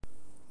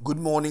Good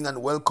morning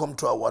and welcome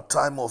to our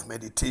time of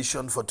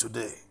meditation for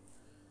today.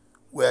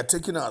 We are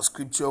taking our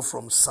scripture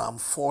from Psalm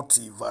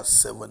 40 verse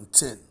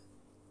 17.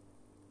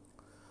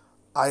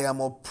 I am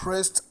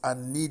oppressed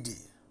and needy.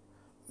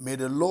 May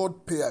the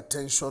Lord pay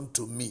attention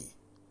to me.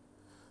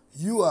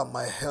 You are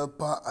my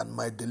helper and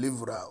my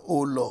deliverer,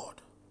 O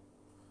Lord.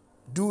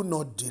 Do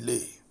not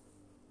delay.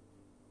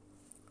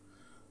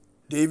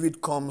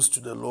 David comes to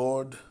the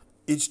Lord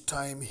each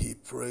time he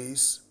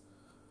prays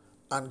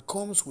and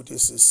comes with a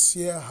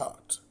sincere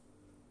heart.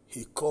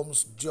 He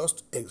comes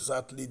just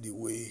exactly the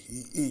way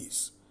he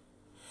is.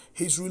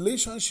 His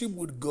relationship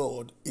with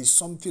God is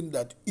something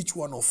that each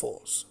one of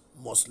us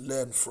must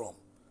learn from.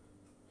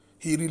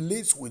 He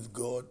relates with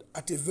God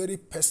at a very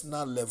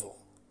personal level,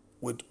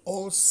 with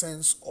all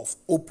sense of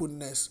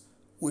openness,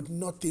 with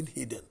nothing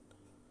hidden.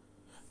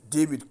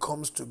 David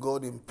comes to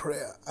God in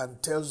prayer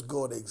and tells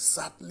God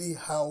exactly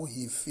how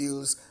he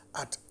feels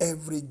at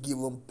every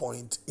given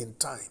point in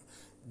time.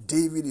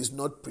 David is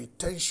not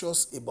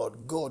pretentious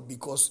about God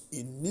because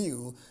he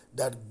knew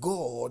that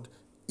God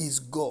is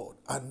God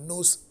and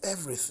knows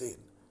everything.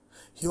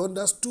 He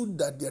understood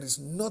that there is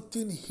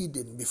nothing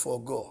hidden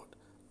before God,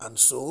 and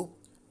so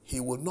he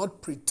will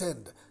not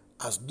pretend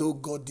as though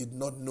God did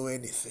not know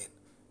anything.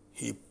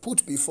 He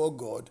put before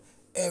God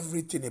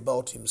everything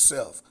about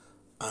himself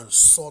and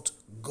sought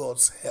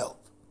God's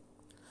help.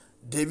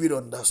 David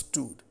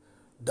understood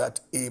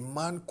that a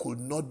man could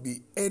not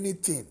be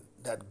anything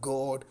that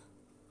God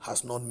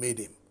has not made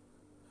him.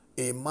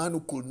 A man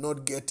who could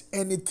not get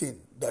anything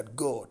that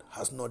God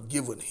has not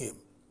given him.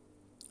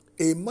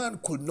 A man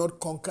could not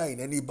conquer in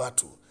any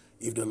battle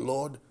if the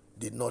Lord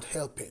did not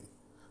help him.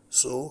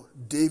 So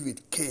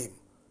David came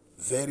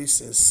very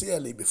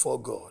sincerely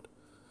before God.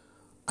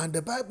 And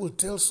the Bible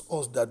tells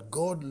us that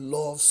God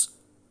loves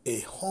a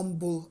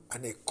humble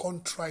and a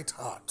contrite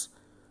heart.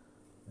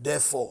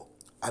 Therefore,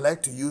 I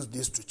like to use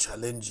this to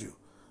challenge you.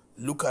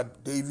 Look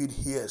at David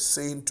here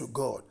saying to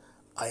God,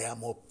 I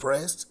am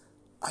oppressed,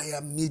 I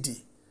am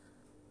needy.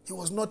 He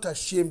was not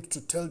ashamed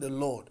to tell the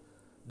Lord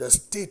the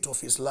state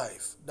of his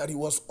life, that he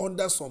was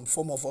under some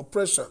form of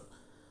oppression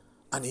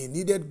and he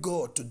needed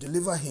God to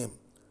deliver him.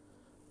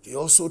 He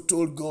also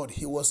told God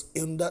he was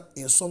in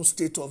some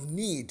state of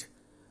need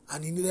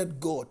and he needed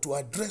God to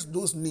address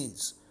those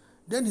needs.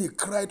 Then he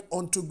cried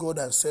unto God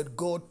and said,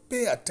 God,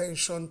 pay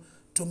attention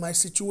to my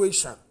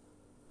situation.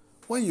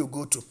 When you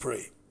go to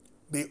pray,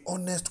 be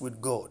honest with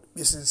God.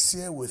 Be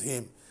sincere with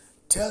him.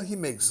 Tell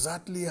him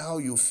exactly how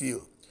you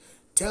feel.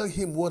 Tell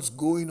him what's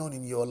going on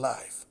in your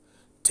life.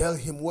 Tell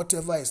him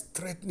whatever is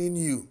threatening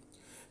you.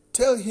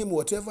 Tell him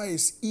whatever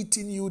is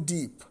eating you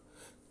deep.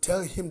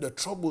 Tell him the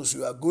troubles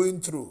you are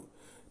going through.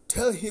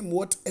 Tell him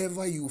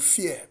whatever you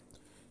fear.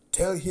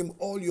 Tell him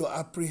all your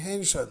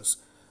apprehensions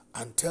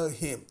and tell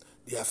him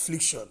the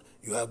affliction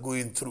you are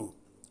going through.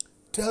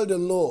 Tell the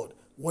Lord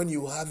when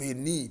you have a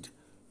need.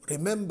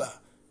 Remember,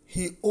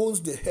 he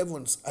owns the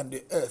heavens and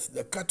the earth.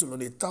 The cattle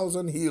on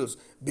 1,000 hills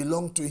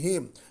belong to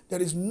him.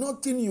 There is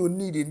nothing you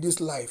need in this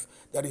life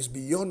that is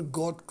beyond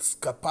God's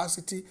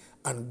capacity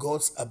and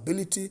God's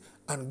ability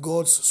and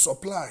God's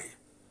supply.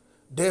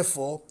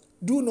 Therefore,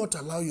 do not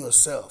allow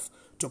yourself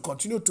to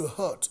continue to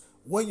hurt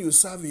when you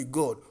serve a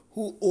God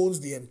who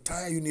owns the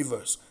entire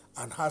universe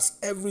and has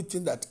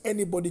everything that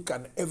anybody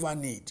can ever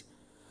need.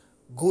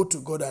 Go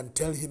to God and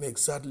tell him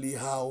exactly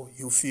how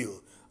you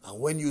feel. And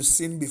when you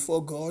sin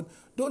before God,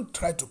 don't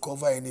try to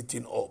cover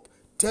anything up.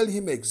 Tell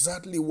him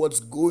exactly what's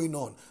going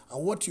on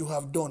and what you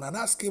have done and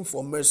ask him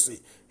for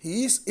mercy.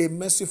 He is a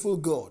merciful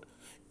God.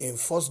 In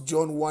 1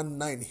 John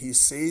 1:9, he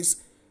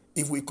says,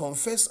 if we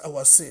confess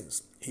our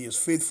sins, he is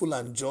faithful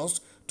and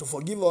just to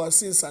forgive our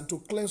sins and to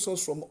cleanse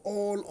us from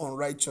all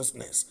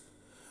unrighteousness.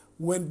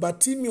 When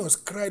Bartimaeus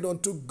cried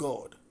unto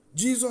God,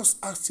 Jesus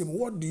asked him,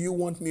 what do you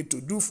want me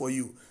to do for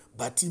you?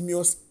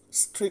 Bartimaeus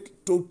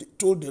straight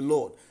told the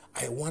Lord,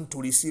 I want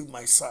to receive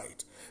my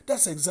sight.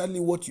 That's exactly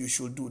what you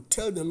should do.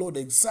 Tell the Lord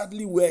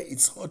exactly where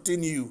it's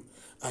hurting you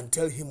and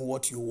tell him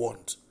what you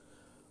want.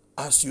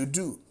 As you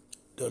do,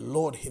 the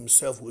Lord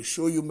himself will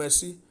show you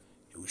mercy.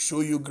 He will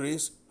show you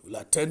grace. He will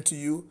attend to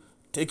you,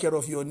 take care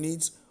of your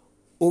needs,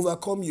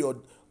 overcome your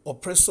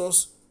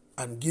oppressors,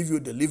 and give you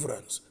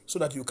deliverance so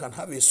that you can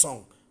have a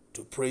song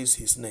to praise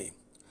his name.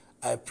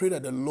 I pray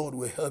that the Lord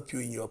will help you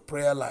in your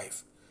prayer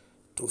life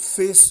to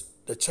face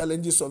the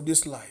challenges of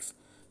this life,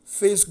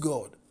 face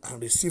God, and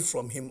receive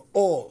from him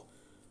all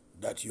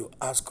that you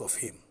ask of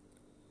him.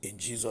 In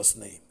Jesus'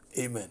 name,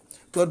 amen.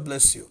 God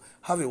bless you.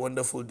 Have a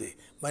wonderful day.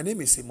 My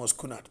name is Amos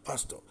Kunat,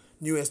 Pastor,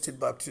 New Estate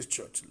Baptist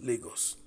Church, Lagos.